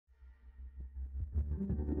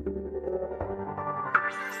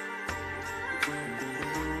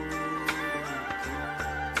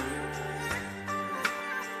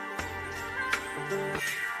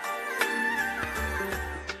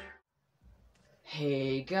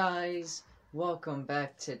Hey guys, welcome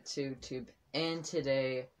back to ToadTube, and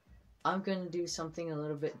today I'm gonna do something a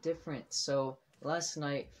little bit different. So last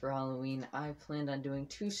night for Halloween I planned on doing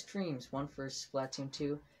two streams, one for Splatoon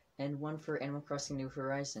 2 and one for Animal Crossing New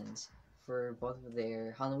Horizons for both of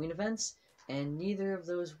their Halloween events, and neither of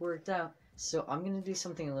those worked out, so I'm gonna do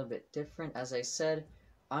something a little bit different. As I said,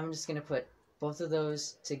 I'm just gonna put both of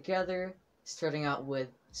those together, starting out with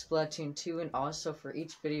Splatoon 2, and also for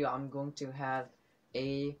each video I'm going to have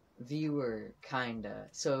a viewer, kinda.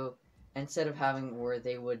 So instead of having where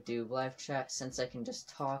they would do live chat, since I can just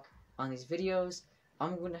talk on these videos,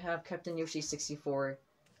 I'm going to have Captain Yoshi 64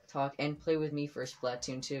 talk and play with me for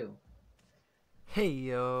Splatoon 2. Hey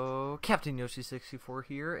yo, Captain Yoshi 64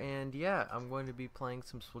 here, and yeah, I'm going to be playing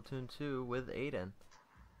some Splatoon 2 with Aiden.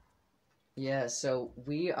 Yeah, so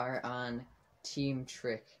we are on Team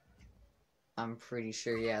Trick. I'm pretty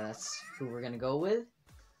sure, yeah, that's who we're gonna go with.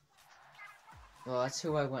 Well, that's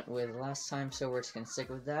who I went with last time, so we're just gonna stick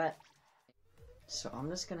with that. So I'm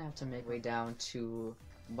just gonna have to make my way down to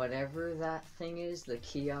whatever that thing is, the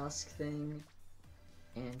kiosk thing,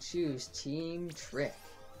 and choose Team Trick.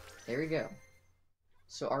 There we go.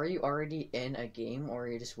 So are you already in a game, or are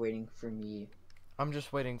you just waiting for me? I'm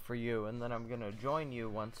just waiting for you, and then I'm gonna join you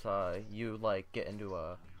once you like get into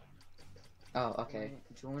a... Oh, okay.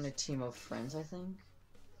 Join a team of friends, I think?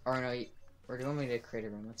 Or no, or do you want me to create a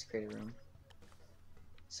room? Let's create a room.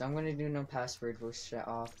 So I'm gonna do no password voice chat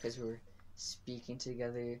off because we're speaking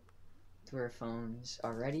together through our phones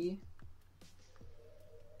already.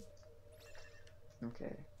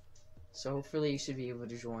 Okay. So hopefully you should be able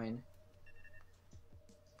to join.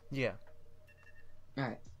 Yeah.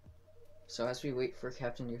 Alright. So as we wait for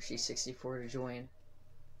Captain Yoshi 64 to join,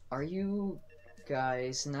 are you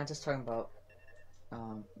guys, not just talking about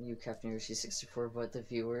you Captain Yoshi 64, but the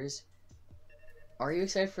viewers, are you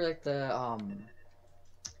excited for like the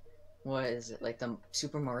what is it, like the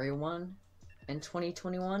Super Mario one in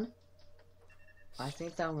 2021? I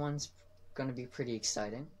think that one's gonna be pretty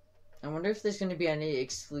exciting. I wonder if there's gonna be any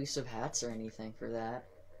exclusive hats or anything for that.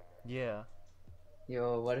 Yeah.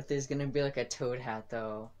 Yo, what if there's gonna be like a Toad hat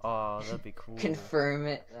though? Oh, that'd be cool. Confirm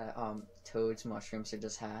it that Toad's mushrooms are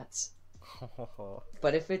just hats.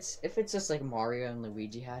 But if it's just like Mario and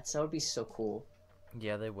Luigi hats, that would be so cool.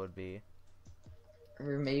 Yeah, they would be.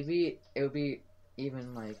 Or maybe it would be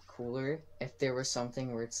even like cooler if there was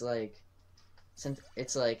something where it's like, since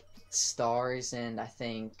it's like stars and I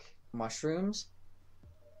think mushrooms,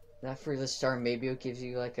 that for the star maybe it gives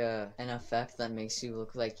you like an effect that makes you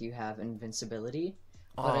look like you have invincibility.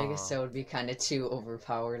 But I guess that would be kind of too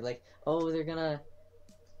overpowered. Like, oh, they're gonna,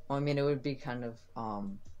 well, I mean, it would be kind of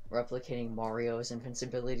replicating Mario's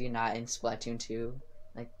invincibility, not in Splatoon 2,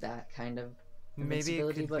 like that kind of Maybe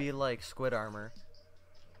it could be like squid armor.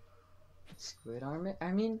 Squid armor?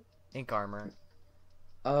 I mean, ink armor.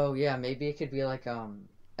 Oh yeah, maybe it could be like a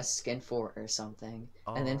skin fort or something.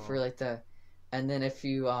 Oh. And then for like and then if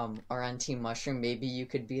you are on Team Mushroom, maybe you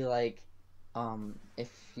could be like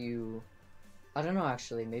if you, I don't know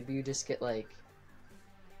actually, maybe you just get like,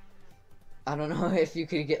 I don't know if you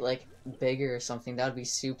could get like bigger or something. That would be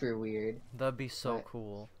super weird. That'd be so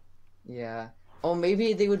cool. Yeah. Oh,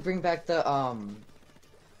 maybe they would bring back the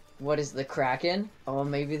what is the Kraken? Oh,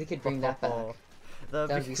 maybe they could bring that back.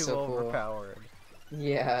 That'd be too so overpowered. Cool.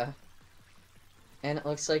 Yeah. And it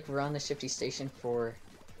looks like we're on the Shifty Station for...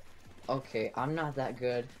 Okay, I'm not that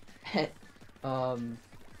good at,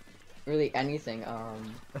 really anything.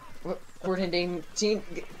 Coordinating team...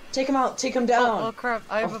 Take him out! Take him down! Oh crap,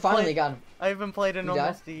 I finally got him. I haven't played in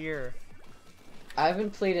almost a year. I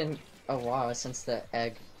haven't played in a while since the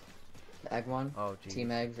egg one. Oh, geez.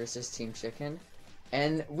 Team Egg versus Team Chicken.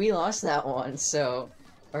 And we lost that one, so...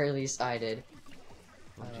 Or at least I did.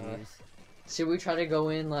 Oh, jeez. Should we try to go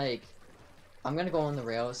in, like... I'm gonna go on the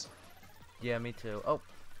rails. Yeah, me too. Oh.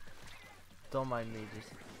 Don't mind me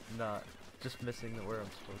just missing where I'm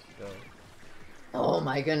supposed to go. Oh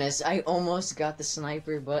my goodness, I almost got the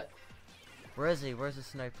sniper, but... Where is he? Where's the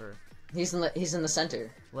sniper? He's in the center.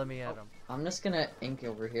 Let me at him. I'm just gonna ink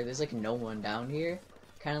over here. There's like no one down here.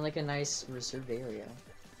 Kind of like a nice reserved area.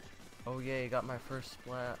 Oh yeah, you got my first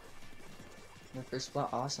splat. My first splat,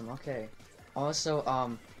 awesome, okay.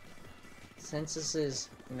 Also, since this is,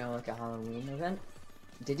 you know, like a Halloween event,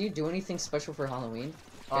 did you do anything special for Halloween?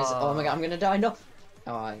 Oh my god, I'm gonna die, no!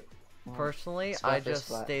 Oh, personally, I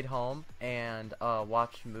just stayed home and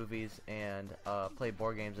watched movies and played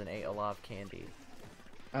board games and ate a lot of candy.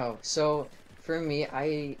 Oh, so for me,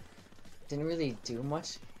 I didn't really do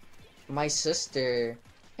much. My sister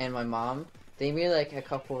and my mom, they made like a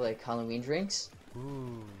couple like Halloween drinks.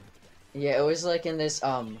 Ooh. Yeah, it was like in this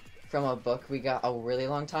from a book we got a really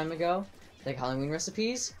long time ago, like Halloween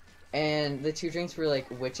recipes, and the 2 drinks were like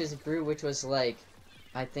Witch's Brew, which was like,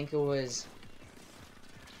 I think it was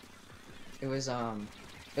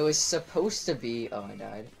supposed to be, oh I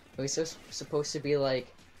died, it was supposed to be like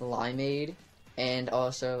limeade, and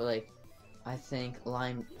also like, I think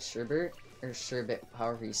lime sherbet, or sherbet,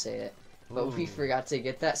 however you say it, but we forgot to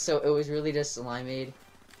get that, so it was really just limeade,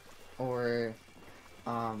 or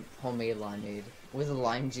homemade limeade, with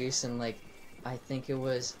lime juice and like, I think it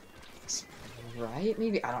was Sprite,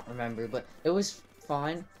 maybe? I don't remember, but it was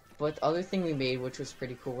fine. But the other thing we made, which was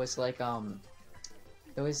pretty cool, was like,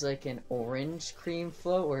 it was like an orange cream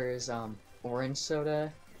float, where it was, orange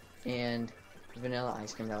soda and vanilla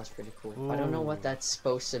ice cream. That was pretty cool. Ooh. I don't know what that's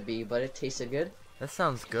supposed to be, but it tasted good. That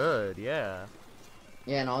sounds good, yeah.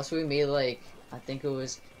 Yeah, and also we made like, I think it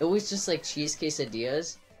was just like cheese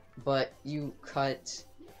quesadillas, but you cut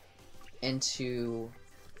into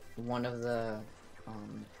one of the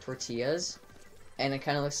tortillas, and it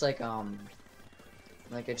kind of looks like a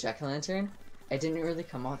jack-o'-lantern. It didn't really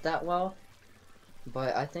come out that well,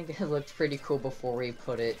 but I think it looked pretty cool before we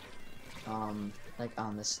put it like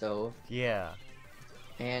on the stove. Yeah.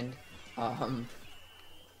 And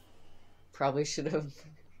probably should have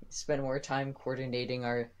spent more time coordinating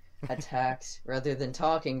our attacks rather than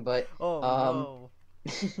talking, but no.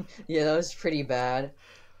 yeah, that was pretty bad.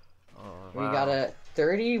 Oh, wow. We got a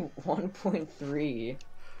 31.3.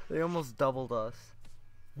 They almost doubled us.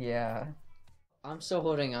 Yeah. I'm still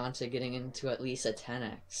holding on to getting into at least a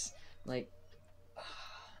 10x. Like,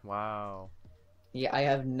 wow. Yeah, I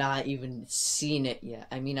have not even seen it yet.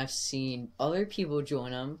 I mean, I've seen other people join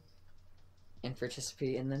them and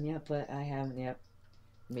participate in them yet, but I haven't yet.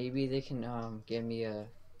 Maybe they can give me a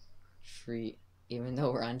treat, even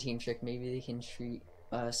though we're on Team Trick. Maybe they can treat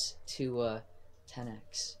us to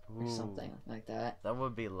 10x or something like that. That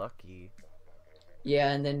would be lucky.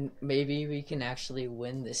 Yeah, and then maybe we can actually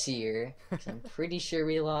win this year. 'Cause I'm pretty sure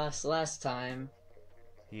we lost last time.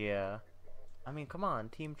 Yeah. I mean, come on,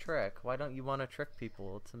 Team Trick. Why don't you want to trick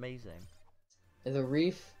people? It's amazing. The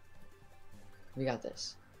reef. We got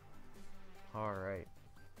this. Alright.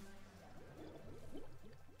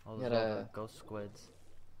 All those Gotta... ghost squids.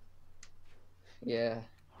 Yeah.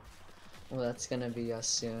 Well, that's gonna be us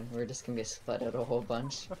soon. We're just gonna get split out a whole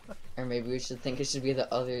bunch. Or maybe we should think it should be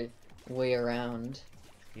the other way around.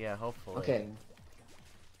 Yeah, hopefully. Okay.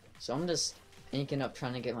 So I'm just inking up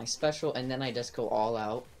trying to get my special, and then I just go all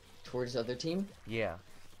out towards the other team. Yeah.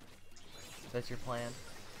 That's your plan?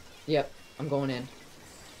 Yep. I'm going in.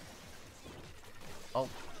 Oh.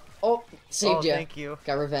 Oh! Saved ya. Thank you.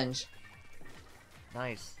 Got revenge.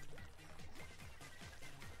 Nice.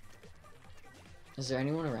 Is there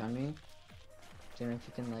anyone around me? Do you know if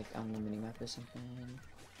you can, like, on the minimap or something?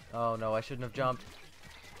 Oh no, I shouldn't have jumped.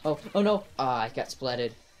 Oh no! Ah, I got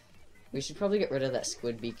splatted. We should probably get rid of that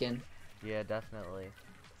squid beacon. Yeah, definitely.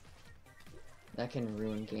 That can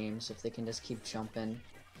ruin games if they can just keep jumping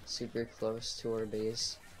super close to our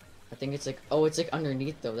base. I think it's like, oh, it's like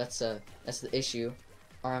underneath though. That's the issue.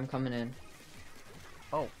 Alright, I'm coming in.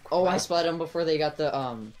 Oh, crap. Oh, I splatted them before they got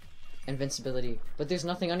the invincibility. But there's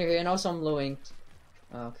nothing under here, and also I'm low inked.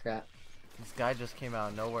 Oh crap. This guy just came out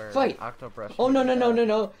of nowhere. Fight! Octobrush. Oh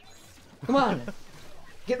no! Come on!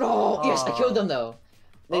 Get yes, I killed them though.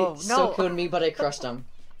 They still killed me, but I crushed them.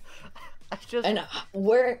 I just And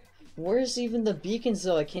where's even the beacons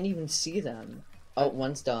though? I can't even see them. Oh,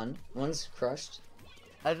 one's done. One's crushed.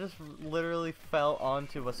 I just literally fell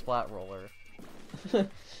onto a splat roller.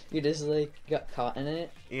 You just like got caught in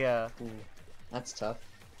it? Yeah. Ooh, that's tough.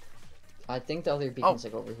 I think the other beacon's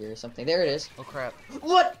like over here or something. There it is. Oh crap.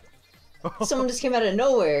 What? Someone just came out of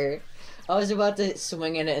nowhere. I was about to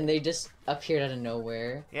swing in it and they just appeared out of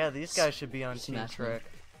nowhere. Yeah, these guys should be on Team Trick.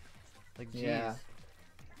 Like, geez. Yeah.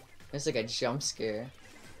 It's like a jump scare.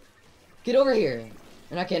 Get over here.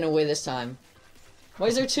 You're not getting away this time. Why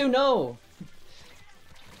is there two? No.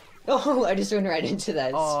 Oh, I just ran right into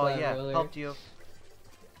that. Oh yeah, roller. helped you.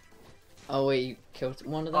 Oh wait, you killed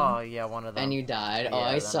one of them? Oh yeah, one of them. And you died. Yeah, oh,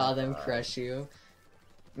 I saw them crush you.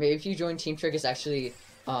 Maybe if you join Team Trick, it's actually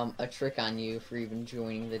a trick on you for even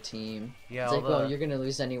joining the team. Yeah, it's like, well, you're gonna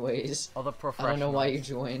lose anyways. All the professionals. I don't know why you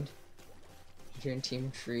joined. You're in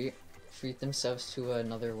Team Treat themselves to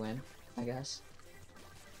another win, I guess.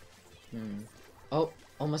 Oh,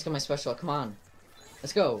 almost got my special. Come on,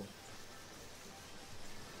 let's go.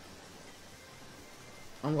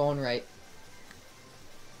 I'm going right.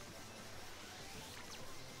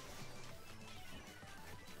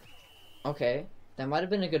 Okay, that might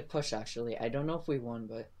have been a good push actually. I don't know if we won,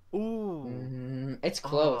 but ooh, it's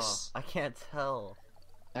close. I can't tell.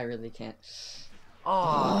 I really can't.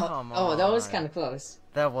 Oh, come That was kind of close.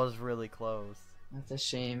 That was really close. That's a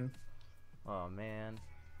shame. Oh, man.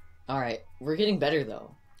 Alright, we're getting better,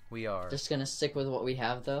 though. We are. Just gonna stick with what we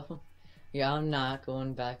have, though. Yeah, I'm not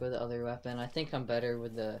going back with the other weapon. I think I'm better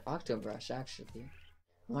with the Octobrush, actually.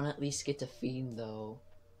 I want to at least get to Fiend, though.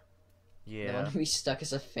 Yeah. I don't want to be stuck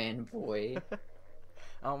as a fanboy. I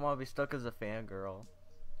don't want to be stuck as a fangirl.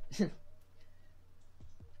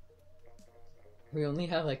 We only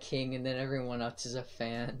have a king, and then everyone else is a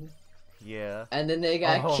fan. Yeah. And then they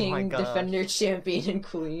got Oh king, defender, champion, and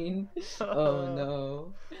queen. Oh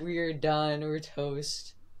no. We are done. We're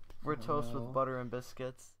toast. We're toast with butter and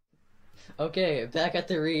biscuits. Okay, back at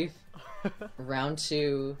the reef. Round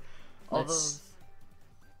 2. I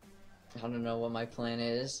don't know what my plan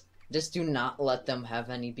is. Just do not let them have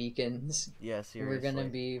any beacons. Yeah, seriously. We're gonna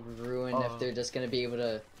be ruined if they're just gonna be able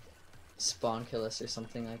to spawn kill us or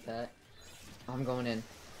something like that. I'm going in.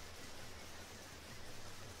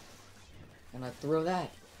 I'm gonna throw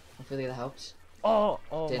that. Hopefully that helps. Oh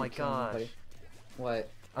Didn't my kill gosh. anybody. What?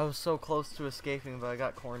 I was so close to escaping, but I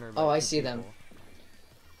got cornered by Oh, I two see people. them.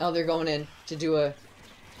 Oh, they're going in to do a...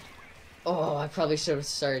 Oh, I probably should have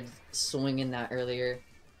started swinging that earlier.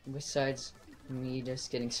 Besides me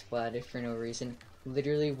just getting splatted for no reason.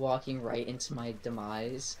 Literally walking right into my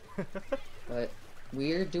demise. But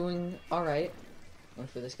we're doing alright. Wait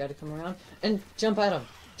for this guy to come around and jump at him.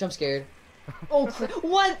 Jump scared. Oh,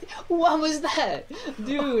 what? What was that?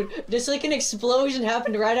 Dude, just like an explosion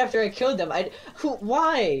happened right after I killed them.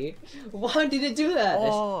 Why? Why did it do that?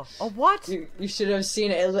 Oh, what? You should have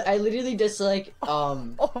seen it. I literally just like,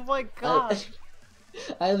 Oh my god.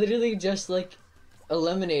 I literally just like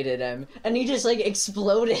eliminated him and he just like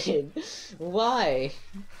exploded. Why?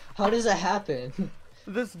 How does that happen?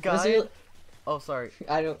 This guy... Oh, sorry.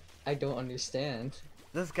 I don't understand.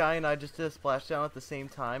 This guy and I just did a splashdown at the same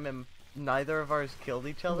time, and neither of ours killed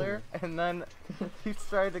each other. And then he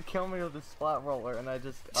tried to kill me with his splat roller, and I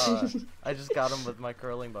just got him with my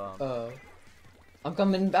curling bomb. Oh, I'm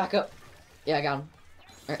coming back up. Yeah, I got him.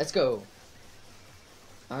 All right, let's go.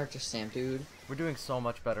 Archer Sam, dude. We're doing so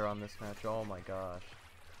much better on this match. Oh my gosh.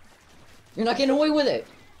 You're not getting away with it.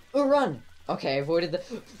 Oh, run. Okay, I avoided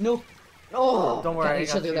the. No. Oh, don't worry. Got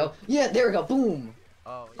each other though. Yeah, there we go. Boom.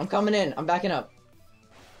 Oh. I'm coming in. I'm backing up.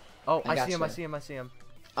 Oh, I see him. I see him. I see him.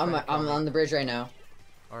 I'm on the bridge right now.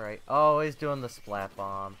 All right. Oh, he's doing the splat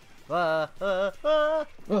bomb. Oh,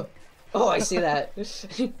 I see that.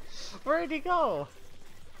 Where'd he go?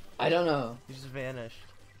 I don't know. He just vanished.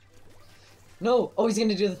 No. Oh, he's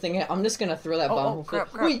gonna do the thing. I'm just gonna throw that bomb. Oh,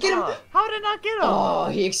 crap, crap. Wait, get him! How did I not get him? Oh,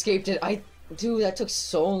 he escaped it. Dude, that took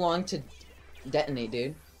so long to detonate,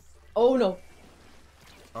 dude. Oh no.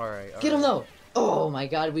 All right. Get him though. Oh my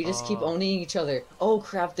god, we just keep owning each other. Oh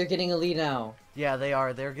crap, they're getting a lead now. Yeah, they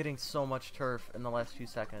are. They're getting so much turf in the last few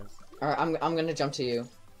seconds. Alright, I'm gonna jump to you.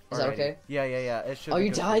 Is that okay? Yeah. It should. Oh, be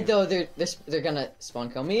you good died though. They're gonna spawn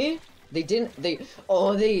kill me. They didn't. They did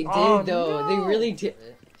though. No. They really did.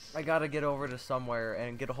 I gotta get over to somewhere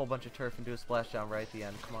and get a whole bunch of turf and do a splashdown right at the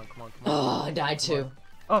end. Come on. Oh, I died too.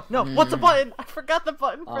 Oh no! What's the button? I forgot the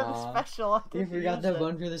button for the special. You forgot the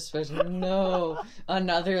button for the special. No,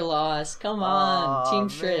 another loss. Come on, Team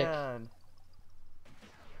Trick. Man.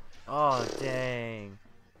 Oh dang.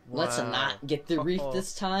 Let's not get the reef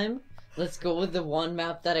this time. Let's go with the one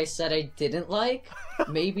map that I said I didn't like.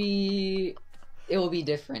 Maybe it will be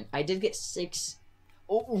different. I did get 6.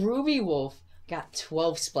 Oh, Ruby Wolf got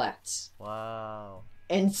 12 splats. Wow.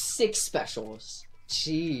 And 6 specials.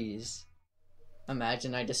 Jeez.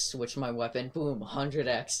 Imagine I just switch my weapon, boom,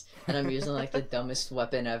 100x, and I'm using like the dumbest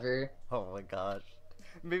weapon ever. Oh my gosh.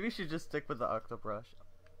 Maybe you should just stick with the Octobrush.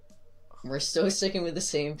 We're still sticking with the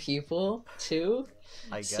same people, too.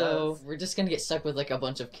 I guess. So, we're just gonna get stuck with like a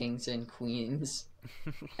bunch of kings and queens.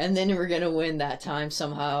 And then we're gonna win that time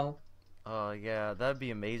somehow. Oh yeah, that'd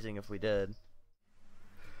be amazing if we did.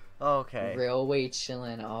 Okay. Railway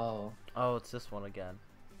chillin', oh. Oh, it's this one again.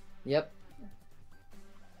 Yep.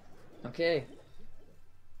 Okay.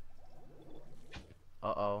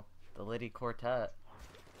 Uh-oh. The Lady Quartet.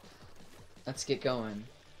 Let's get going.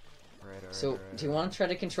 Right, so, do you want to try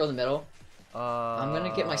to control the middle? I'm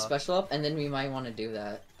gonna get my special up, and then we might want to do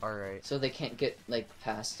that. Alright. So they can't get, like,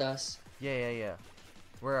 past us. Yeah.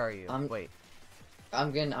 Where are you? Wait.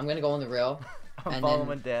 I'm gonna go on the rail. I'm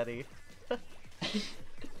following Daddy.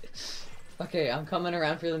 Okay, I'm coming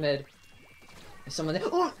around for the mid. There's someone there.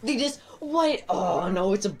 Oh, they just... What? Oh,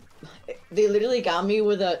 no, it's a... They literally got me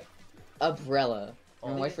with a... umbrella. I'm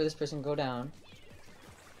gonna wait for this person to go down.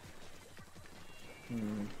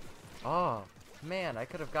 Oh, man, I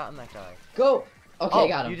could have gotten that guy. Go! Okay,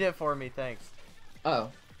 got him. You did it for me, thanks. Oh,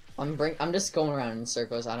 I'm just going around in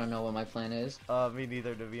circles. I don't know what my plan is. Me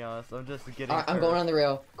neither, to be honest. I'm just getting. Alright, I'm going on the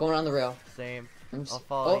rail. Going on the rail. Same. I'll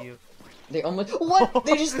follow you. They almost. What?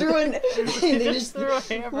 They just threw an. They just threw a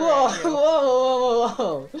hammer. Whoa, whoa,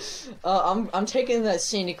 whoa, whoa! I'm taking that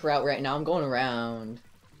scenic route right now. I'm going around.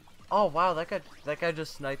 Oh wow, that guy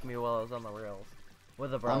just sniped me while I was on the rails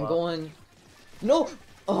with a umbrella. I'm going. No!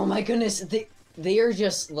 Oh my goodness! They are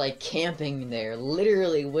just like camping there,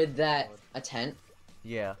 literally with a tent.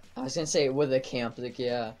 Yeah. I was gonna say with a camp, like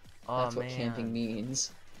yeah. Oh, That's what camping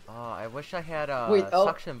means. Oh, I wish I had a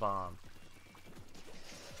suction bomb.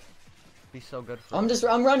 Be so good for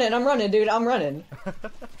I'm running, dude, I'm running.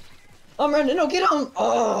 I'm running, no, get him!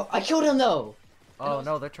 Oh, I killed him though! Oh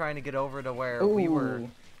no, they're trying to get over to where we were.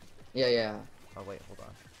 Yeah. Oh wait, hold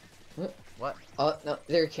on. What? Oh, no,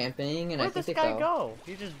 they're camping and I think Where'd this guy go?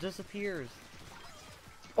 He just disappears.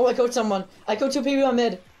 Oh, I killed someone. I killed 2 people on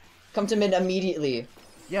mid. Come to mid immediately.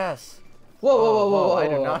 Yes. Whoa, I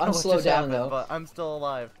do not know I'm what slowed just down happened, though. But I'm still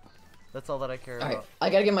alive. That's all that I care about. I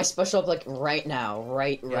gotta get my special up like right now.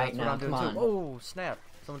 Right That's now. what I'm Come on. doing too. Oh, snap.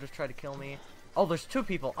 Someone just tried to kill me. Oh, there's 2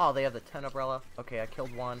 people. Oh, they have the 10 umbrella. Okay, I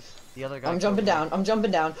killed one. The other guy. I'm jumping down.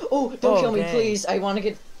 Oh, don't kill me, please. I want to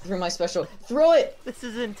get through my special. Throw it! This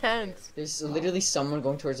is intense. There's literally someone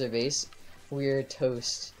going towards their base. We're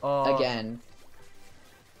toast. Again.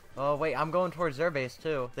 Oh, wait. I'm going towards their base,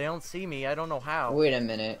 too. They don't see me. I don't know how. Wait a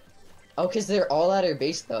minute. Oh, because they're all at our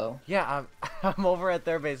base, though. Yeah, I'm over at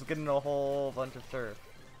their base getting a whole bunch of turf.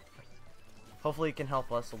 Hopefully it can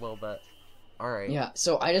help us a little bit. Alright. Yeah,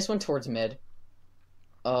 so I just went towards mid.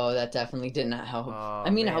 Oh, that definitely did not help. Oh,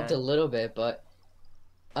 I mean, man. it helped a little bit, but...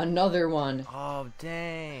 Another one. Oh,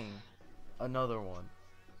 dang. Another one.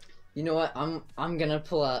 You know what? I'm gonna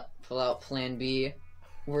pull out plan B.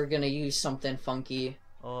 We're gonna use something funky.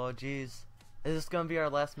 Oh, jeez. Is this gonna be our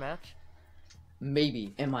last match?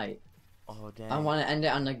 Maybe. It might. Oh, dang. I want to end it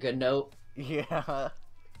on a good note. Yeah.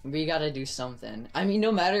 We gotta do something. I mean,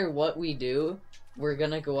 no matter what we do, we're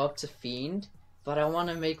gonna go up to Fiend. But I want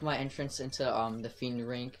to make my entrance into the Fiend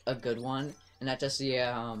rank a good one. And not just,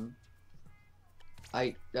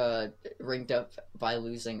 I ranked up by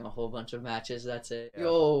losing a whole bunch of matches, that's it. Yeah.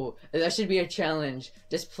 Yo, that should be a challenge.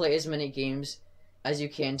 Just play as many games as you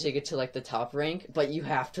can to get to like the top rank, but you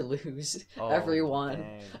have to lose every one.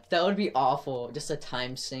 Dang. That would be awful. Just a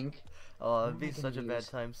time sink. Oh, it'd be such a bad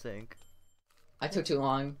time sink. I took too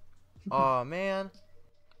long. Oh, man.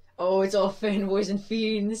 Oh, it's all fanboys and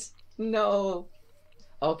fiends. No.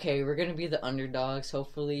 Okay, we're gonna be the underdogs,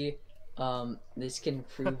 hopefully. This can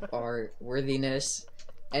prove our worthiness.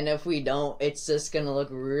 And if we don't, it's just gonna look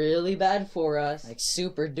really bad for us. Like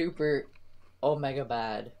super duper omega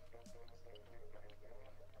bad.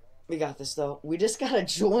 We got this though. We just gotta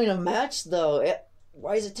join a match though.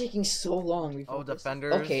 Why is it taking so long? Oh,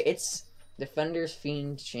 Defenders. Okay, it's Defenders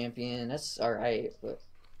Fiend Champion. That's alright, but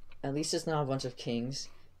at least it's not a bunch of kings.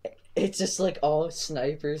 It's just like all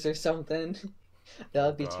snipers or something. That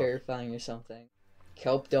would be terrifying or something.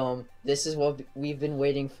 Kelp Dome. This is what we've been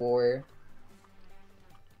waiting for.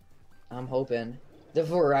 I'm hoping. The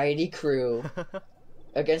Variety Crew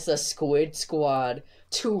against the Squid Squad.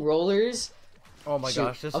 2 rollers. Oh my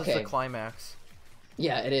gosh, this is the climax.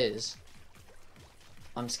 Yeah, it is.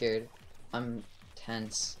 I'm scared. I'm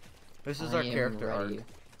tense. This is our character arc. This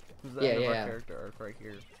is the end of our character arc right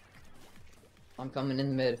here. I'm coming in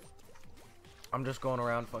the mid. I'm just going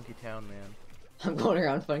around Funky Town, man. I'm going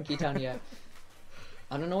around Funky Town, yeah.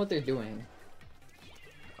 I don't know what they're doing.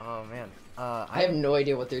 Oh man. I have no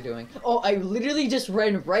idea what they're doing. Oh, I literally just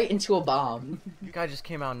ran right into a bomb. You guy just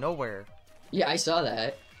came out of nowhere. Yeah, I saw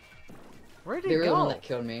that. Where'd he They go? were the one that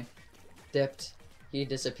killed me. Dipped. He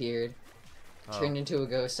disappeared. Turned into a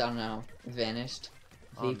ghost, I don't know. Vanished.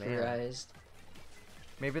 Vaporized.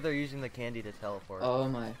 Maybe they're using the candy to teleport. Oh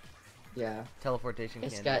my. Yeah. Teleportation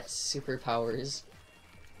candy. It's got superpowers.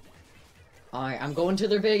 Alright, I'm going to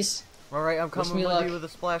their base. Alright, I'm coming with you with a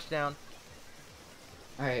splashdown.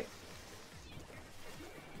 Alright.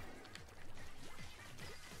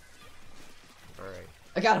 Alright.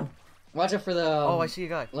 I got him! Watch out for the oh, I see a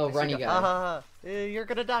guy. little runny guy. You're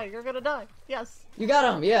gonna die, you're gonna die. Yes. You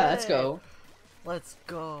got him! Yeah, let's go. Let's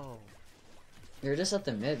go. They're just at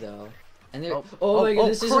the mid though. And they're oh my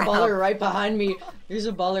goodness, there's a baller right behind me. There's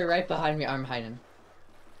a baller right behind me. I'm hiding.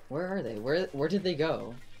 Where are they? Where did they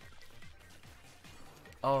go?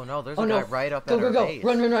 Oh no, there's a guy right up at our base.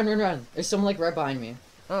 Run, run, run, run, run. There's someone like right behind me.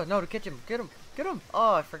 Oh no, to catch him. Get him. Get him.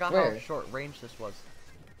 Oh, I forgot how short range this was.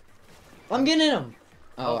 I'm getting him.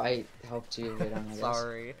 Oh, I helped you get on, I guess.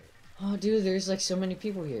 Sorry. Oh dude, there's like so many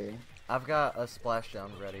people here. I've got a splashdown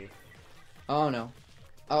ready. Oh no.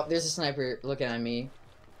 Oh, there's a sniper looking at me.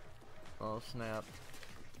 Oh snap.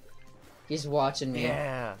 He's watching me.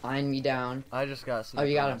 Yeah. Eyeing me down. I just got Oh,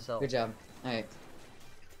 you got him. myself. Good job. Alright.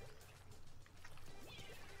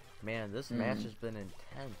 Man, this match has been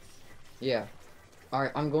intense. Yeah.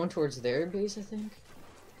 Alright, I'm going towards their base, I think.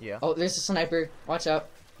 Yeah. Oh, there's a sniper. Watch out.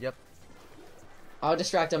 Yep. I'll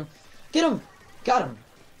distract him. Get him! Got him!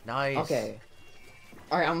 Nice. Okay.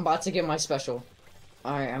 Alright, I'm about to get my special.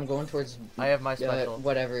 Alright, I'm going towards... I have my special.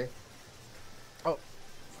 Whatever. Oh.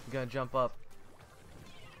 I'm gonna jump up.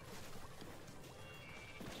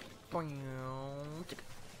 Oh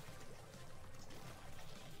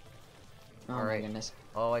Alright. my goodness.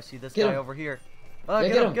 Oh, I see this Get guy him. over here.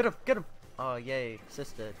 Yeah, Get him. Oh, yay.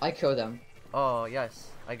 Assisted. I killed them. Oh, yes.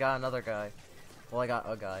 I got another guy. Well, I got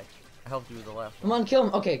a guy. I helped you with the last Come one. on, kill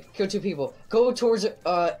him. Okay, kill 2 people. Go towards at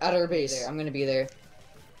our base. There. I'm gonna be there.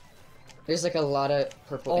 There's like a lot of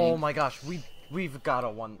purple Oh ink. my gosh, we've got to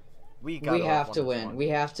win. We have to win. We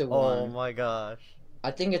have to win. Oh my gosh. I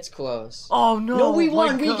think it's close. Oh no! No, we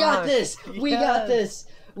won. My We got gosh. this. We got this.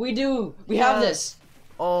 We do. We have this.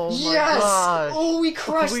 Oh my Yes! gosh. Oh, we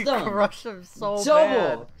crushed them. We crushed them so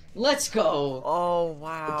Double. bad. Let's go. Oh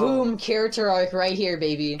wow. Boom, character arc right here,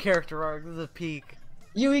 baby. Character arc, this is a peak.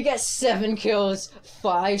 We get 7 kills,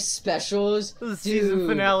 5 specials. This is Dude. season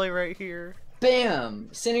finale right here. Bam!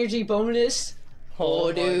 Synergy bonus. Oh,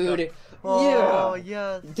 my dude. God. Oh,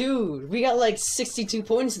 Yeah. yes. Dude, we got like 62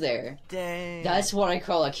 points there. Dang. That's what I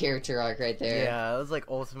call a character arc right there. Yeah, it was like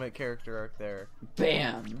ultimate character arc there.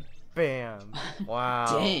 Bam. Bam.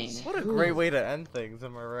 Wow. Dang. What a great way to end things,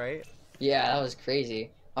 am I right? Yeah, that was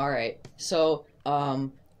crazy. Alright, so,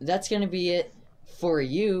 that's gonna be it for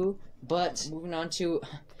you, but moving on to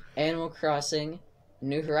Animal Crossing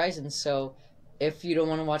New Horizons. So, if you don't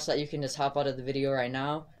want to watch that, you can just hop out of the video right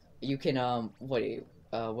now. You can, what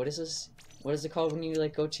is this? What is it called when you,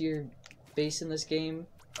 like, go to your base in this game?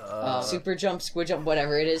 Super jump, squid jump,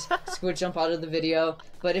 whatever it is. Squid jump out of the video.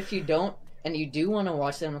 But if you don't, and you do want to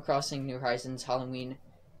watch the Animal Crossing New Horizons Halloween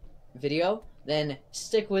video, then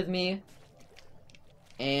stick with me.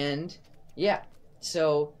 And, yeah.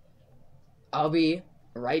 So, I'll be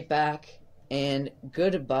right back. And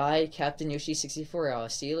goodbye, Captain Yoshi64. I'll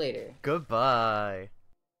see you later. Goodbye.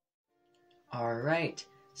 Alright,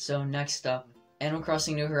 so next up, Animal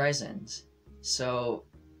Crossing New Horizons. So,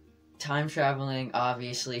 time traveling,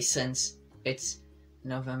 obviously, since it's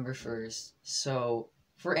November 1st. So,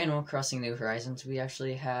 for Animal Crossing New Horizons, we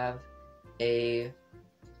actually have a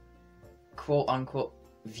quote-unquote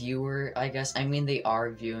viewer, I guess. I mean, they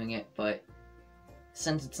are viewing it, but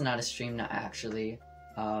since it's not a stream, not actually,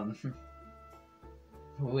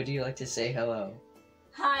 would you like to say hello?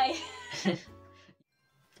 Hi.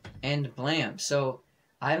 And blam. So,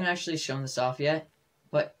 I haven't actually shown this off yet,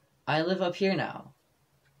 but I live up here now.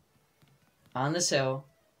 On this hill.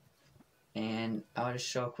 And I'll just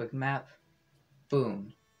show a quick map.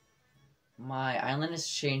 Boom. My island has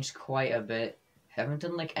changed quite a bit. Haven't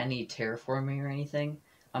done like any terraforming or anything.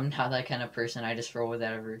 I'm not that kind of person. I just roll with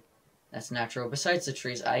whatever. That's natural. Besides the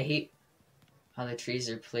trees, I hate how the trees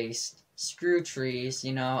are placed. Screw trees,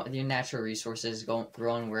 you know, your natural resources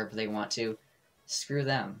growing wherever they want to. Screw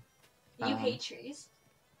them. You hate trees.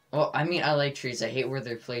 Well, I mean, I like trees. I hate where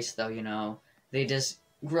they're placed, though, you know. They just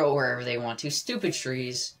grow wherever they want to. Stupid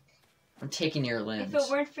trees. I'm taking your limbs. If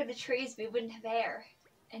it weren't for the trees, we wouldn't have air.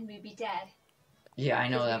 And we'd be dead. Yeah, I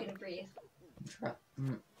know Because that. we couldn't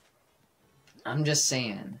breathe. I'm just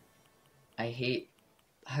saying. I hate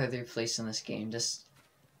how they're placed in this game. Just...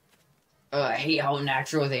 I hate how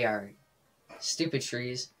natural they are. Stupid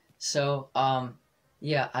trees. So,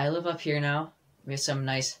 yeah, I live up here now. We have some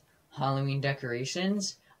nice Halloween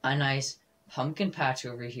decorations. A nice pumpkin patch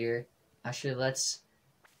over here. Actually, let's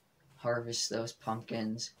harvest those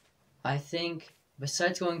pumpkins. I think,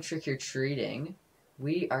 besides going trick-or-treating,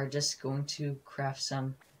 we are just going to craft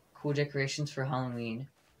some cool decorations for Halloween.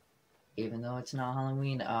 Even though it's not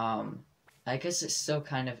Halloween, I guess it still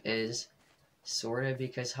kind of is. Sorta,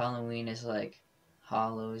 because Halloween is like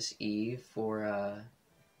Hallows Eve for,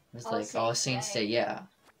 it's like All Saints Day, yeah.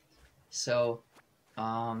 So,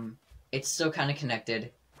 it's still kind of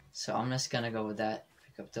connected. So I'm just gonna go with that.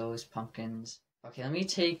 Pick up those pumpkins. Okay, let me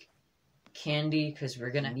take candy, because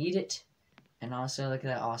we're gonna need it. And also, look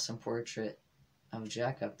at that awesome portrait of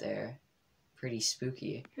Jack up there. Pretty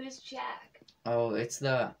spooky. Who's Jack? Oh, it's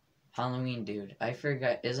the Halloween dude. I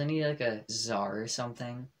forgot. Isn't he like a czar or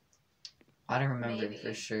something? I don't remember Maybe.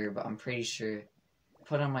 for sure, but I'm pretty sure.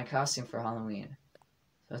 Put on my costume for Halloween.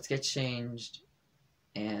 So let's get changed.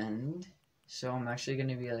 And so I'm actually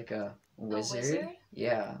gonna be like a wizard. wizard?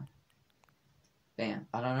 Yeah. Bam.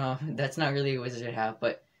 I don't know. That's not really a wizard hat,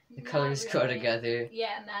 but The Not colors go really. together.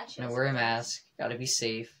 Yeah, it matches. And I wear a mask. Gotta be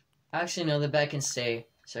safe. Actually, no, the bag can stay,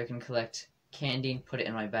 so I can collect candy and put it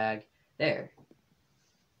in my bag. There.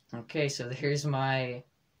 Okay, so here's my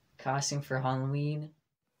costume for Halloween.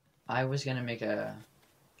 I was gonna make a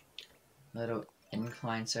little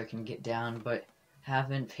incline so I can get down, but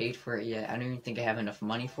haven't paid for it yet. I don't even think I have enough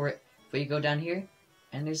money for it. But you go down here,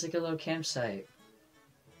 and there's like a little campsite.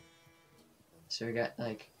 So we got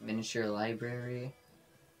like miniature library.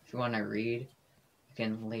 If you want to read, you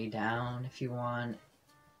can lay down if you want.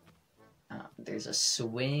 There's a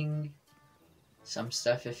swing. Some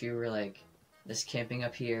stuff if you were like just camping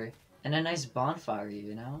up here. And a nice bonfire,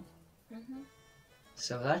 you know? Mm-hmm.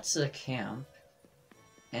 So that's the camp.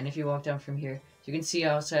 And if you walk down from here, you can see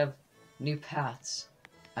I also have new paths.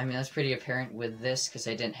 I mean, that's pretty apparent with this because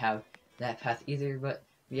I didn't have that path either, but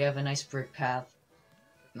we have a nice brick path.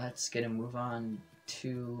 Let's get a move on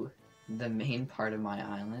to the main part of my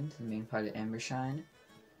island, the main part of Embershine.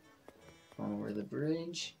 Going over the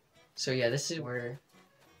bridge. So yeah, this is where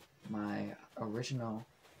my original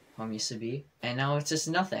home used to be. And now it's just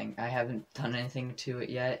nothing. I haven't done anything to it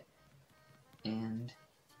yet. And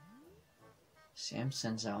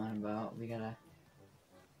Samson's out and about. We gotta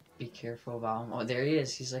be careful about him. Oh, there he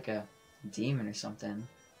is. He's like a demon or something.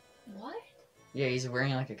 What? Yeah, he's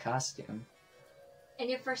wearing like a costume. And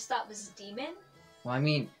your first thought was demon? Well, I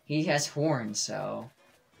mean, he has horns, so...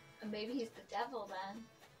 Or maybe he's the devil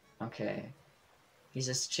then. Okay. He's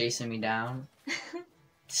just chasing me down.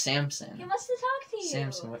 Samson. He wants to talk to you.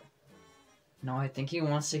 Samson, what? No, I think he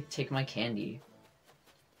wants to take my candy.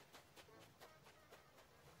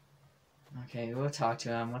 Okay, we'll talk to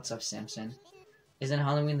him. What's up, Samson? Isn't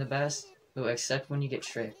Halloween the best? Oh, except when you get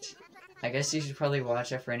tricked. I guess you should probably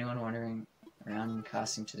watch out for anyone wandering around in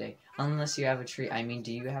costume today. Unless you have a treat. I mean,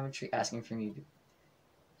 do you have a treat? Asking for me.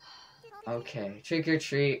 Okay, trick or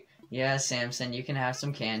treat. Yeah, Samson, you can have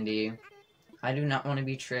some candy. I do not want to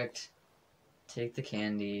be tricked. Take the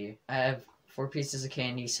candy. I have 4 pieces of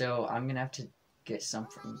candy, so I'm gonna have to get some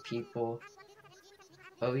from people.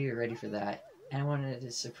 Oh, you're ready for that. And I wanted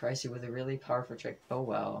to surprise you with a really powerful trick. Oh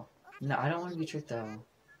well. No, I don't want to be tricked though.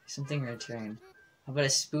 Something return. How about a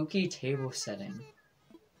spooky table setting?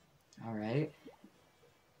 Alright.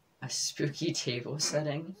 A spooky table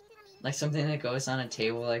setting? Like something that goes on a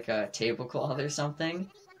table, like a tablecloth or something?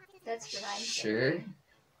 That's what I'm Sure. thinking.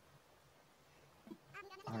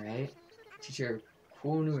 Alright. Teach your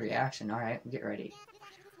cool new reaction. Alright, get ready.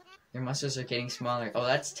 Your muscles are getting smaller. Oh,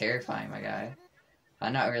 that's terrifying, my guy.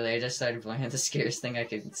 Not really. I just started playing the scariest thing I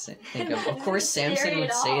could think of. Of course, Samson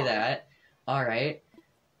would say that. Alright.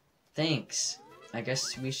 Thanks. I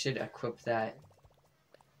guess we should equip that.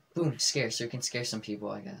 Boom, scare, so we can scare some people,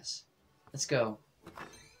 I guess. Let's go.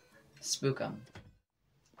 Spook them.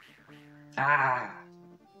 Ah!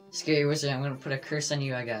 Scary wizard, I'm gonna put a curse on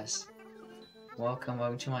you, I guess.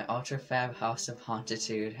 Welcome to my ultra fab house of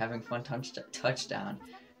hauntitude. Having fun touchdown.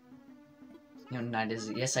 You know what night is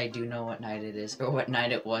it? Yes, I do know what night it is, or what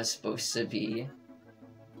night it was supposed to be.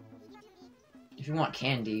 If you want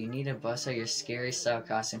candy, you need to bust out your scary style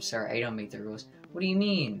costume. Sorry, I don't make the rules. What do you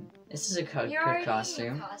mean? This is a good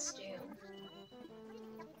costume.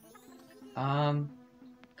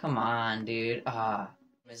 Come on, dude.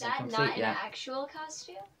 Is that not an actual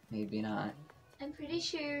costume? Maybe not. I'm pretty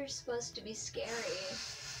sure you're supposed to be scary.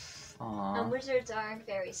 Aww. And wizards aren't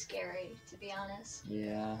very scary, to be honest.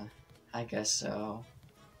 Yeah, I guess so.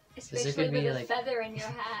 Especially with a feather in your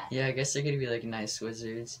hat. Yeah, I guess they're gonna be like nice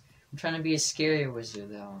wizards. I'm trying to be a scary wizard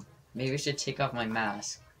though. Maybe I should take off my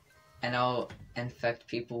mask. And I'll infect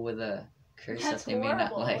people with a curse that they may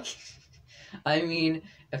not like. I mean,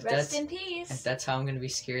 if Rest in peace. If that's how I'm gonna be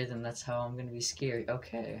scary, then that's how I'm gonna be scary.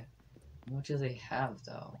 Okay. What do they have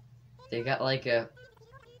though? They got like a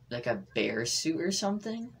bear suit or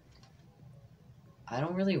something? I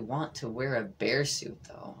don't really want to wear a bear suit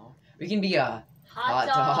though. We can be a hot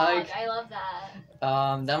dog. I love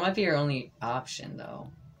that. That might be our only option though.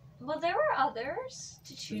 Well, there were others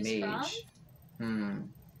to choose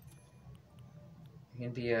from. We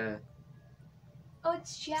can be a Oh,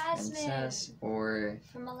 it's Jasmine. princess or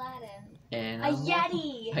from Aladdin. And A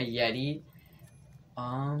Yeti. A Yeti.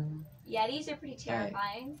 Yetis are pretty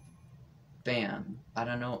terrifying. Bam. I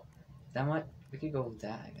don't know. We could go with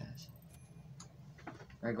that, I guess.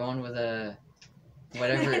 We're going with a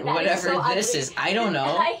whatever so this ugly. is. I don't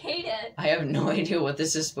know. I hate it. I have no idea what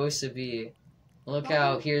this is supposed to be. Look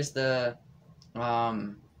out, here's the Why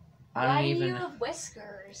do you have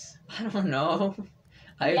whiskers? I don't know.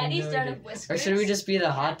 I have Yetis no don't idea. have whiskers. Or should we just be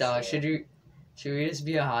the hot dog? Cats do. Should we just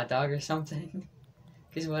be a hot dog or something?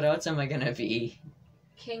 Because what else am I gonna be?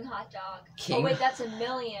 King hot dog. King. Oh wait, that's a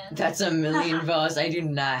million. That's a million votes. I do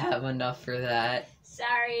not have enough for that.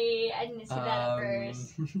 Sorry, I didn't see that at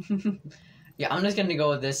first. Yeah, I'm just gonna go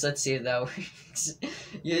with this. Let's see if that works.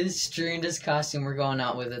 You streamed this costume. We're going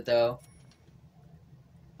out with it though.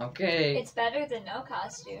 Okay. It's better than no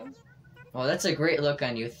costume. Well, that's a great look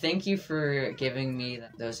on you. Thank you for giving me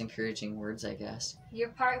those encouraging words, I guess. You're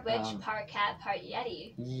part witch, part cat, part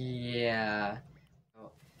yeti. Yeah.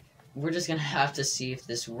 We're just gonna have to see if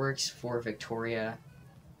this works for Victoria.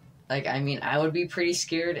 Like, I mean, I would be pretty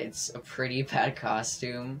scared. It's a pretty bad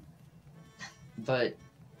costume. But,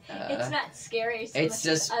 it's not scary, so it's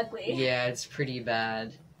just ugly. Yeah, it's pretty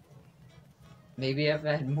bad. Maybe if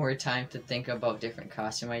I had more time to think about different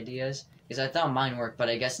costume ideas. Because I thought mine worked, but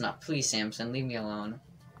I guess not. Please, Samson, leave me alone.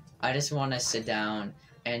 I just want to sit down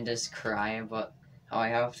and just cry about how I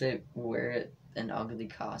have to wear an ugly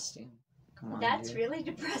costume. Come on, That's dude. really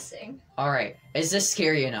depressing. Alright, is this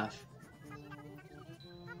scary enough?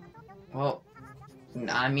 Well,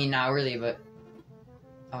 I mean, not really, but...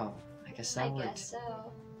 Oh, I guess that worked. I guess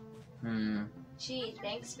so. Hmm. Gee,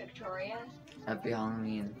 thanks, Victoria. Happy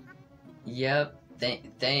Halloween. Yep,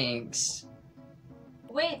 thanks.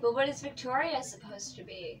 Wait, but what is Victoria supposed to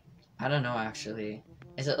be? I don't know, actually.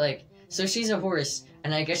 Is it like... So she's a horse,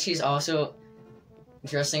 and I guess she's also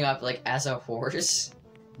dressing up, like, as a horse?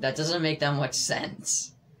 That doesn't make that much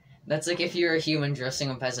sense. That's like if you're a human dressing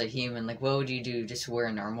up as a human, like, what would you do? Just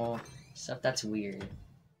wear normal stuff? That's weird.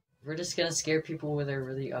 We're just gonna scare people with a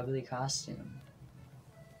really ugly costume.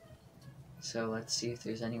 So let's see if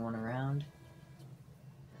there's anyone around.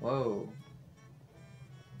 Whoa.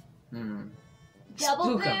 Double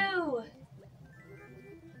Spook 'em. boo!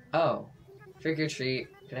 Oh. Trick or treat.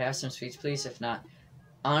 Could I have some sweets, please? If not,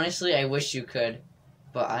 honestly, I wish you could,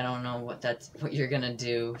 but I don't know what you're gonna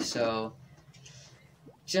do. So,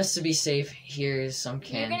 just to be safe, here's some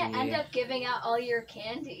candy. You're gonna end up giving out all your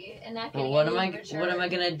candy and not getting Well, any in return. what am I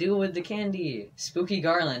gonna do with the candy? Spooky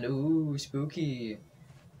garland. Ooh, spooky.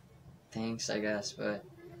 Thanks, I guess, but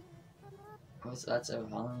that's a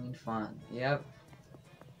Halloween fun. Yep.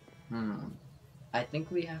 I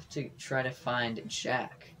think we have to try to find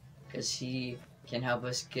Jack, because he can help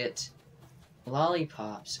us get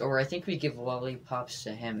lollipops. Or I think we give lollipops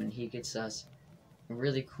to him and he gets us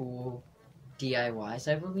really cool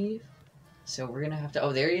DIYs, I believe. So we're gonna have to...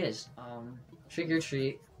 Oh, there he is. Trick or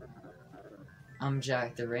treat. I'm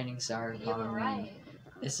Jack, the reigning star of Halloween. You were right.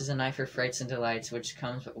 This is a night for frights and delights, which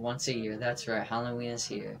comes once a year. That's right, Halloween is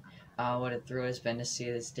here. Ah, what a thrill has been to see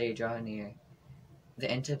this day draw near.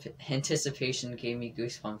 The anticipation gave me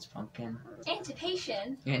goosebumps, pumpkin.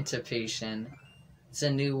 Anticipation? Anticipation. It's a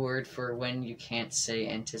new word for when you can't say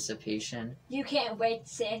anticipation. You can't wait to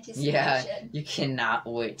say anticipation. Yeah, you cannot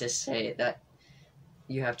wait to say it. That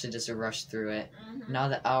you have to just rush through it. Mm-hmm. Now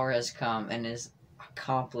the hour has come, and his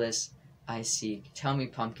accomplice I seek. Tell me,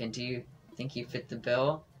 pumpkin, do you think you fit the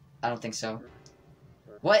bill? I don't think so.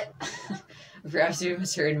 What? Perhaps you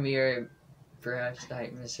misheard me, or perhaps I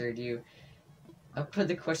misheard you. I'll put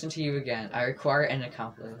the question to you again. I require an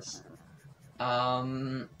accomplice. I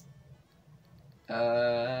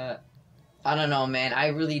don't know, man. I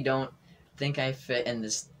really don't think I fit in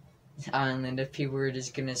this island if people were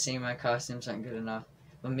just gonna say my costumes aren't good enough.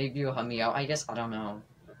 But maybe you'll help me out. I guess, I don't know.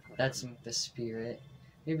 That's the spirit.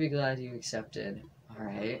 You'll be glad you accepted.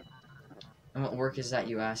 Alright. And what work is that,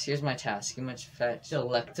 you ask? Here's my task. You must fetch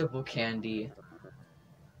delectable candy.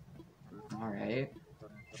 Alright.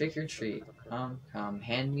 Trick or treat. Come.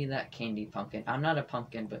 Hand me that candy, pumpkin. I'm not a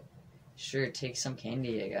pumpkin, but sure, take some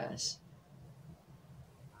candy, I guess.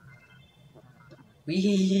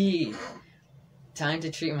 Wee! Time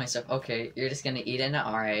to treat myself. Okay, you're just gonna eat it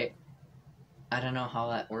now? Alright. I don't know how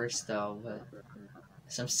that works, though, but...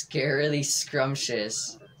 Some scarily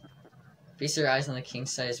scrumptious. Feast your eyes on the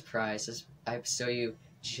king-sized prize as I bestow you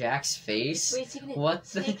Jack's face? Wait, so you're gonna what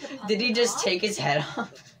the... Did he just take his head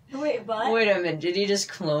off? Wait, what? Wait a minute, did he just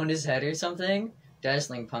clone his head or something?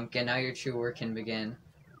 Dazzling pumpkin, now your true work can begin.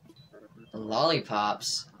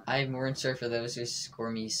 Lollipops. I have more in store for those who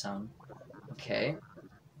score me some. Okay.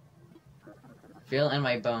 Feel in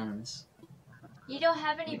my bones. You don't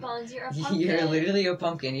have any bones, you're a pumpkin. You're literally a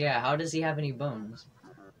pumpkin, yeah. How does he have any bones?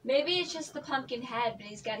 Maybe it's just the pumpkin head, but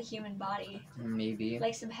he's got a human body. Maybe.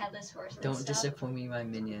 Like some headless horse and Don't stuff. disappoint me, my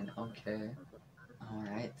minion. Okay.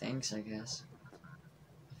 Alright, thanks, I guess.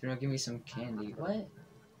 If you don't give me some candy. What?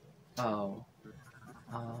 Oh.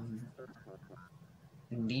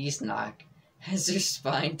 Knees knock. Has their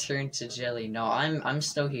spine turned to jelly? No, I'm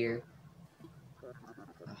still here.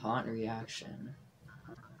 A haunt reaction.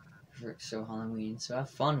 So Halloween, so have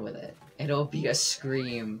fun with it. It'll be a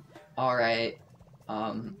scream. Alright.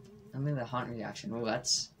 I'm in the haunt reaction. Oh,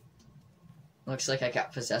 that's... Looks like I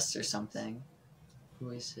got possessed or something.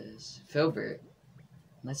 Who is this? Filbert.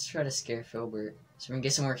 Let's try to scare Filbert so we can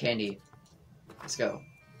get some more candy. Let's go.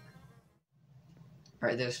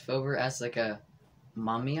 Alright, there's Filbert as like a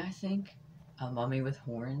mummy, I think? A mummy with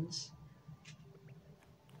horns.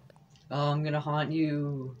 Oh, I'm gonna haunt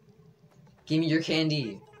you. Give me your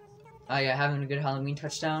candy. Oh yeah, having a good Halloween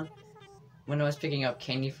touchdown. When I was picking up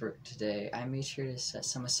candy for today, I made sure to set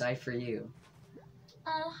some aside for you.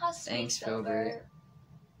 Oh, how sweet. Thanks, Filbert.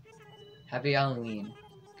 Happy Halloween.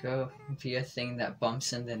 Go be a thing that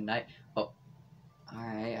bumps in the night. Oh,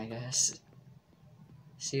 alright, I guess.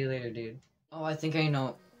 See you later, dude. Oh, I think I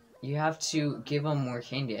know. You have to give him more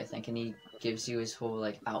candy, I think, and he gives you his whole,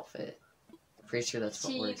 like, outfit. Pretty sure that's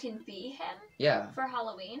what works. So you can be him? Yeah. For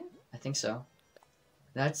Halloween? I think so.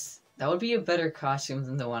 That would be a better costume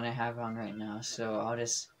than the one I have on right now, so I'll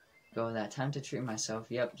just go with that. Time to treat myself.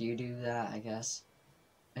 Yep, you do that, I guess.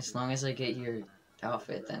 As long as I get your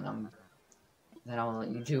outfit, then I'll let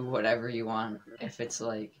you do whatever you want. If it's,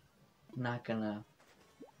 like, not gonna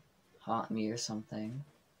haunt me or something.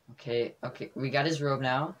 Okay, we got his robe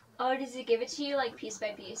now. Oh, does he give it to you, like, piece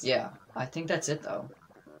by piece? Yeah, I think that's it, though.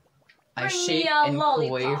 I Bring shake me a and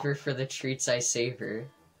lollipop. quaver for the treats I savor.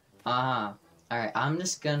 Alright, I'm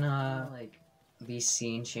just gonna, like, be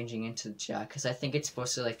seen changing into Jack, because I think it's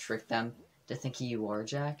supposed to, like, trick them to think you are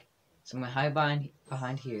Jack. So I'm gonna hide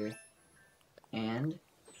behind here. And...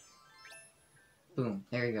 boom,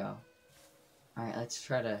 there you go. Alright, let's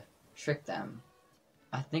try to trick them.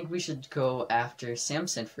 I think we should go after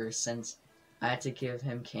Samson first, since I had to give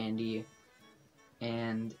him candy.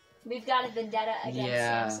 And... we've got a vendetta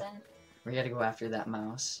against Samson. We gotta go after that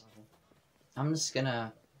mouse. I'm just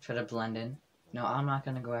gonna try to blend in. No, I'm not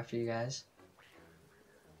gonna go after you guys.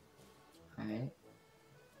 Alright.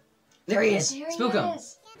 There he is! Spook him!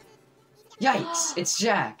 Yikes! It's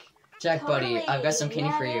Jack! Jack, Totally. buddy, I've got some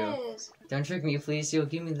candy for you. Yes. Don't trick me, please. You'll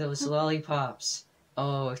give me those lollipops.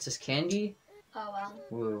 Oh, it's just candy? Oh, well.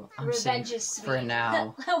 Woo, I'm Revenge safe is sweet. for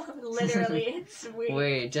now. Literally, it's sweet.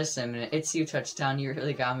 Wait, just a minute. It's you, Touchdown. You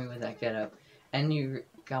really got me with that getup. And you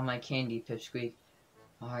got my candy, Pipsqueak.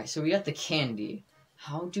 Alright, so we got the candy.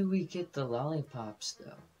 How do we get the lollipops,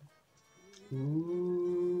 though?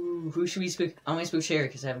 Ooh, who should we spook? I'm gonna spook Sherry,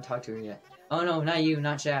 because I haven't talked to her yet. Oh no, not you,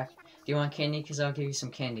 not Jack. Do you want candy? Because I'll give you some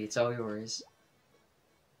candy. It's all yours.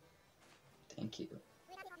 Thank you.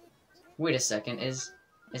 Wait a second, is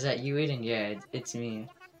that you, Aiden? Yeah, it's me.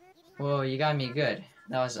 Whoa, you got me good.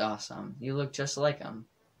 That was awesome. You look just like him.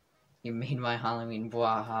 You made my Halloween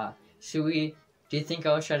bwaha. Do you think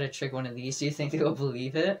I'll try to trick one of these? Do you think they'll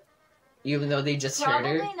believe it? Even though they just heard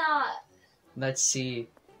her? Probably not. Let's see.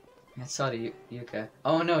 I saw the Yuka.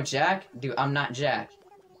 Oh no, Jack? Dude, I'm not Jack.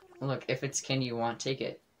 Look, if it's candy you want, take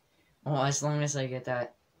it. Well, as long as I get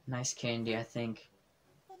that nice candy, I think.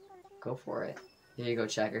 Go for it. There you go,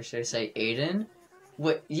 Jack. Or should I say Aiden?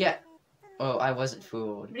 What? Yeah. Oh, I wasn't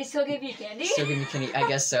fooled. But he still gave you candy? Still give me candy. I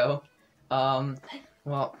guess so.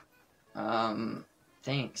 Well,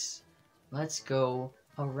 thanks. Let's go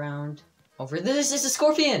around over this. It's a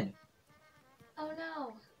scorpion! Oh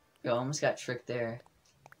no. Yo, almost got tricked there.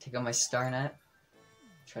 Take out my star net.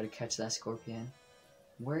 Try to catch that scorpion.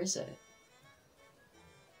 Where is it?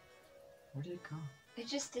 Where did it go? It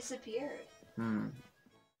just disappeared.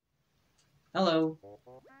 Hello.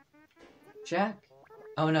 Jack?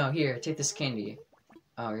 Oh no, here, take this candy.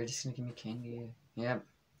 Oh, you're just gonna give me candy? Yep.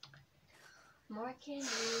 More candy.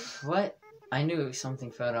 What? I knew something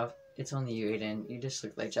fell off. It's only you, Aiden. You just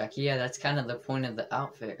look like Jack. Yeah, that's kind of the point of the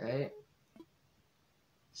outfit, right?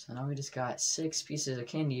 So now we just got 6 pieces of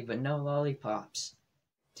candy, but no lollipops.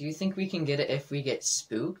 Do you think we can get it if we get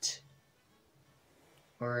spooked?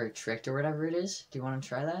 Or tricked or whatever it is? Do you want to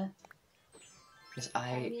try that? Because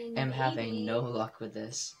I am maybe. having no luck with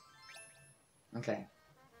this. Okay.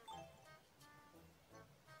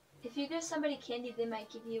 If you give somebody candy, they might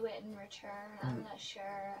give you it in return. I'm not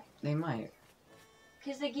sure. They might.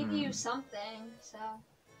 Because they give you something, so...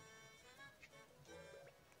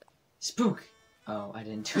 Spook! Oh, I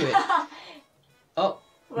didn't do it. Oh!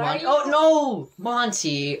 What Oh no!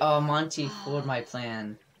 Monty! Oh, Monty fooled my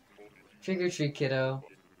plan. Trick or treat, kiddo.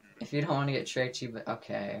 If you don't want to get tricked, but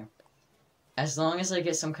okay. As long as I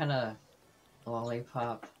get some kind of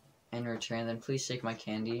lollipop in return, then please take my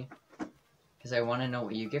candy. Because I want to know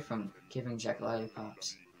what you get from giving Jack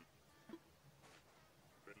lollipops.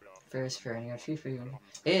 Fair is fair, and I got a treat for you.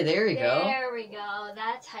 Hey, there we go. There we go.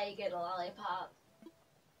 That's how you get a lollipop.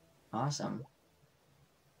 Awesome.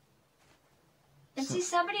 And see,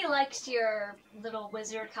 somebody likes your little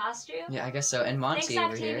wizard costume. Yeah, I guess so. And Monty Thanks,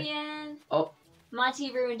 over here. Octavian. Oh,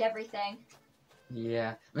 Monty ruined everything.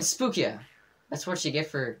 Yeah. Miss Spookia! That's what you get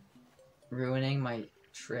for ruining my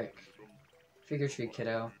trick. Trick or treat,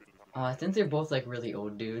 kiddo. I think they're both like really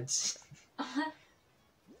old dudes.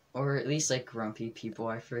 Or at least like grumpy people,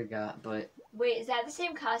 I forgot, but... Wait, is that the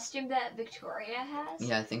same costume that Victoria has?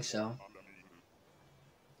 Yeah, I think so.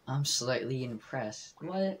 I'm slightly impressed.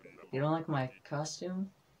 What? You don't like my costume?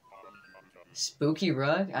 Spooky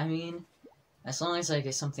rug? I mean, as long as I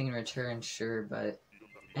get something in return, sure, but...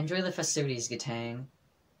 Enjoy the festivities, Gatang.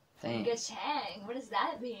 Thanks. Gatang? What does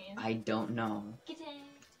that mean? I don't know. Gatang.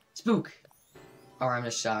 Spook! Oh, I'm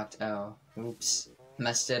just shocked. Oh, oops.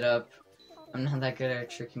 Messed it up. I'm not that good at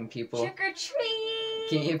tricking people. Trick or treat!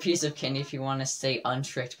 Give me a piece of candy if you want to stay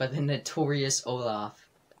untricked by the notorious Olaf.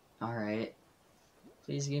 Alright.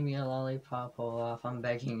 Please give me a lollipop, Olaf. I'm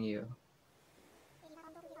begging you.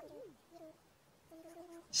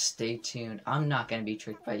 Stay tuned. I'm not gonna be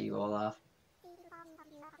tricked by you, Olaf.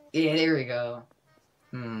 Yeah, there we go.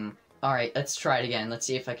 Alright, let's try it again. Let's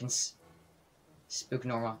see if I can spook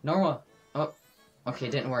Norma. Norma! Oh, okay,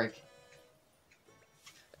 didn't work.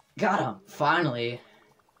 Got him! Finally!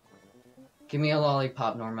 Give me a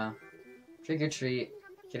lollipop, Norma. Trick or treat.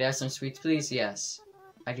 Could I have some sweets, please? Yes.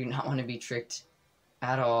 I do not want to be tricked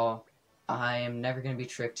at all. I am never going to be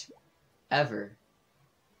tricked. Ever.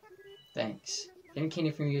 Thanks. Getting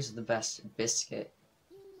candy from you is the best. Biscuit.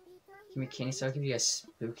 Give me candy so I'll give you a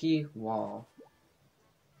spooky wall.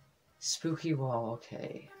 Spooky wall,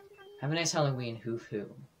 okay. Have a nice Halloween,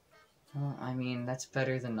 hoo-hoo. Well, I mean, that's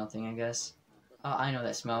better than nothing, I guess. Oh, I know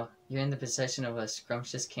that smell. You're in the possession of a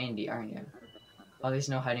scrumptious candy, aren't you? Oh, there's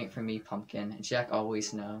no hiding it from me, pumpkin. Jack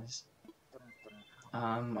always knows.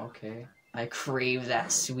 Okay. I crave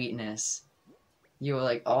that sweetness. Yo,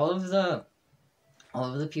 like, all of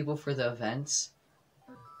the people for the events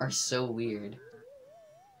are so weird.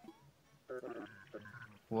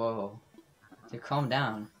 Whoa. Dude, calm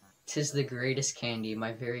down. 'Tis the greatest candy,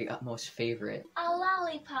 my very utmost favorite. A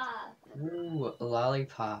lollipop! Ooh, a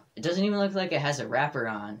lollipop. It doesn't even look like it has a wrapper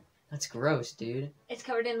on. That's gross, dude. It's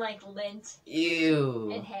covered in, like, lint.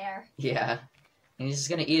 Ew. And hair. Yeah. And he's just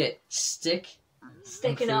gonna eat it. Stick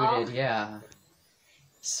and all. Yeah.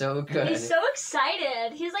 So good. He's so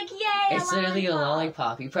excited. He's like, yay, It's literally a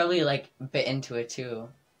lollipop. He probably, like, bit into it, too.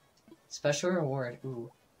 Special reward.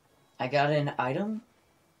 Ooh. I got an item.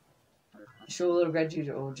 Show a little gratitude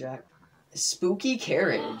to old Jack. Spooky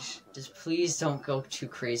carriage. Just please don't go too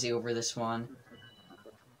crazy over this one.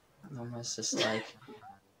 Norma's just like...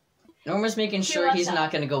 Norma's making sure he's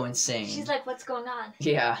not gonna go insane. She's like, what's going on?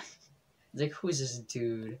 Yeah. Like, who's this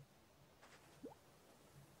dude?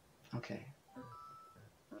 Okay.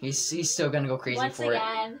 He's still gonna go crazy for it.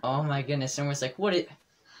 Oh my goodness. Norma's like, what it...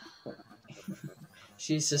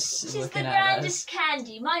 She's just looking at us. She's the grandest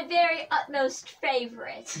candy. My very utmost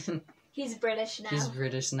favorite. He's British now. He's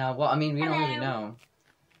British now. Well, I mean, we don't really know.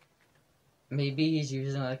 Maybe he's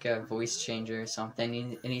using, like, a voice changer or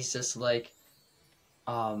something, and he's just, like,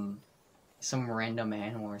 some random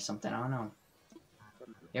animal or something. I don't know.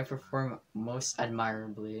 You perform most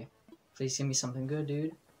admirably. Please give me something good,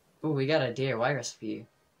 dude. Ooh, we got a DIY recipe.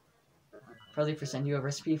 Probably present you a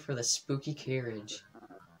recipe for the spooky carriage.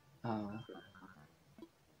 Oh.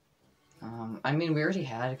 I mean, we already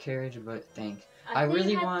had a carriage, but I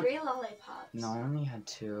really want... 3 lollipops. No, I only had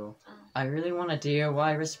 2. Oh. I really want a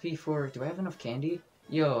DIY recipe for... Do I have enough candy?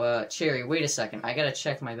 Yo, Cherry, wait a second. I gotta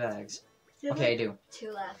check my bags. Okay, I do.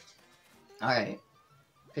 2 left. Alright.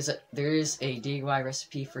 Because there is a DIY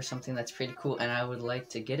recipe for something that's pretty cool, and I would like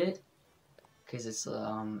to get it. Because it's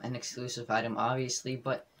an exclusive item, obviously,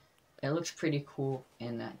 but it looks pretty cool,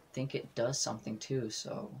 and I think it does something too,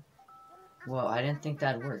 so... Whoa, I didn't think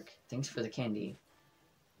that'd work. Thanks for the candy.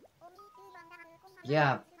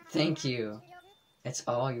 Yeah, thank you. It's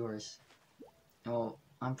all yours. Well,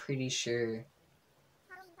 I'm pretty sure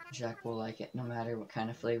Jack will like it no matter what kind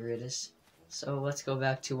of flavor it is. So let's go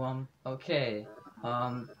back to, okay.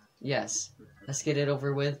 Yes. Let's get it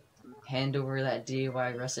over with. Hand over that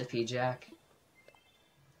DIY recipe, Jack.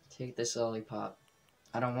 Take this lollipop.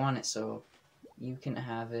 I don't want it, so you can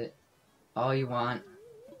have it. All you want.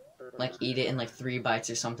 Like, eat it in, like, 3 bites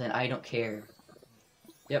or something. I don't care.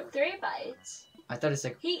 Yep. 3 bites? I thought it's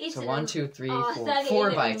like, he eats so it 1, 2, 3, oh, 4.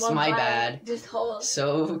 4 bites, my bad. Just whole.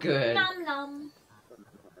 So good. Nom nom.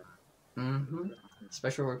 Mm-hmm.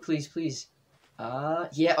 Special word, please, please.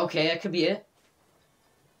 Yeah, okay, that could be it.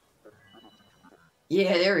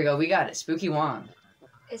 Yeah, there we go, we got it. Spooky wand.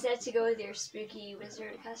 Is that to go with your spooky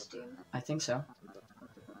wizard costume? I think so.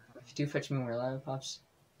 If you do fetch me more lollipops,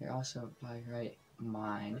 you're also by right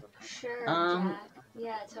mine. Sure, Jack.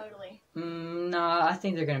 Yeah, totally. Nah, I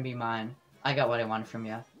think they're gonna be mine. I got what I wanted from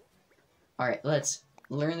you. Alright, let's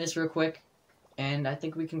learn this real quick. And I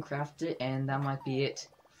think we can craft it, and that might be it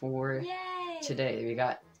for Yay! today. We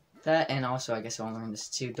got that, and also I guess I'll learn this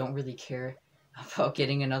too. Don't really care about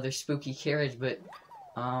getting another spooky carriage, but,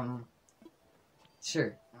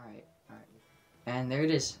 sure. Alright. And there it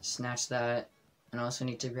is. Snatch that. And I also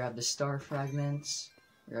need to grab the star fragments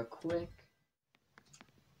real quick.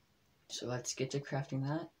 So let's get to crafting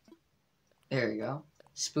that. There we go.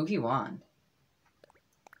 Spooky wand.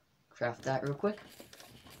 Craft that real quick.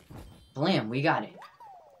 Blam, we got it.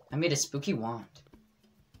 I made a spooky wand.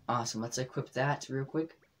 Awesome, let's equip that real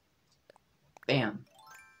quick. Bam.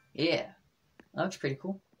 Yeah. That looks pretty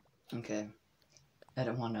cool. Okay.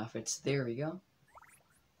 Edit wand outfits. There we go.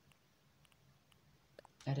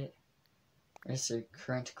 Edit. There's the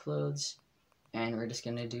current clothes. And we're just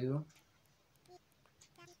gonna do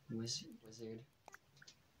wizard.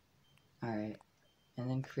 Alright. And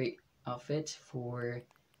then create outfit for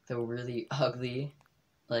the really ugly,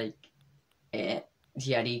 like,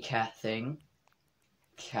 Yeti cat thing.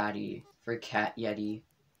 Catty. For cat Yeti.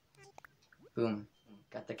 Boom.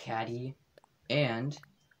 Got the catty. And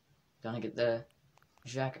gonna get the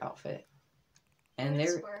Jack outfit. And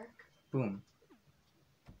there. Boom.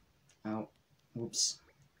 Oh. Whoops.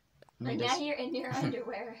 Like now you're in your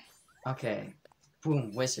underwear. Okay.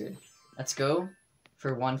 Boom. Wizard. Let's go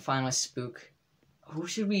for one final spook. Who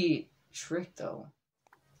should we trick though?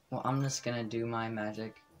 Well, I'm just gonna do my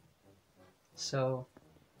magic. So,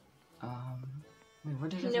 wait, where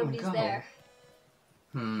did everyone go? Nobody's there.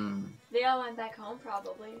 They all went back home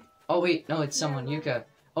probably. Oh wait, no, it's someone. Yuka.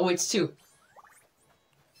 Oh, it's two.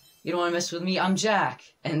 You don't want to mess with me? I'm Jack.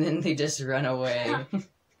 And then they just run away.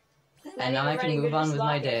 And now I can move on with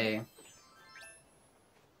my day.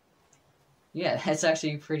 Yeah, that's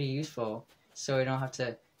actually pretty useful. So we don't have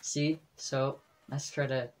to see. So let's try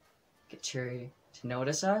to get Cherry to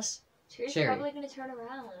notice us. Cherry's Cherry. probably gonna turn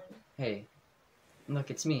around. Hey,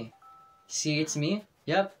 look, it's me. See, it's me?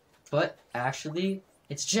 Yep. But actually,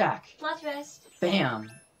 it's Jack. Plot twist.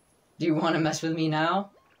 Bam. Do you want to mess with me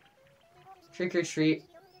now? Trick or treat.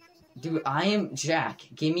 Dude, I am Jack.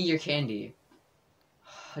 Give me your candy.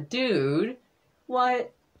 Dude.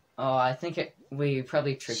 What? Oh, I think we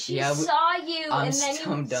probably tricked She you. Yeah, saw you I'm and then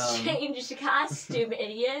so you dumb. changed costume,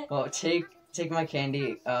 idiot. Well, take my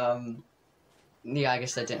candy. Yeah, I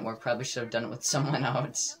guess that didn't work. Probably should have done it with someone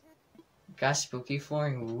else. Got spooky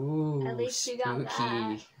flooring. Ooh, At least you spooky. got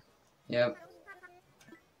that. Yep.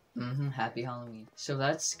 Happy Halloween. So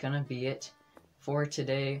that's gonna be it for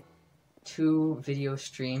today. 2 video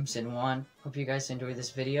streams in one. Hope you guys enjoyed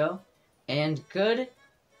this video. And goodbye.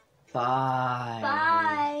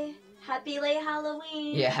 Bye. Happy late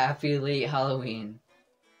Halloween. Yeah, happy late Halloween.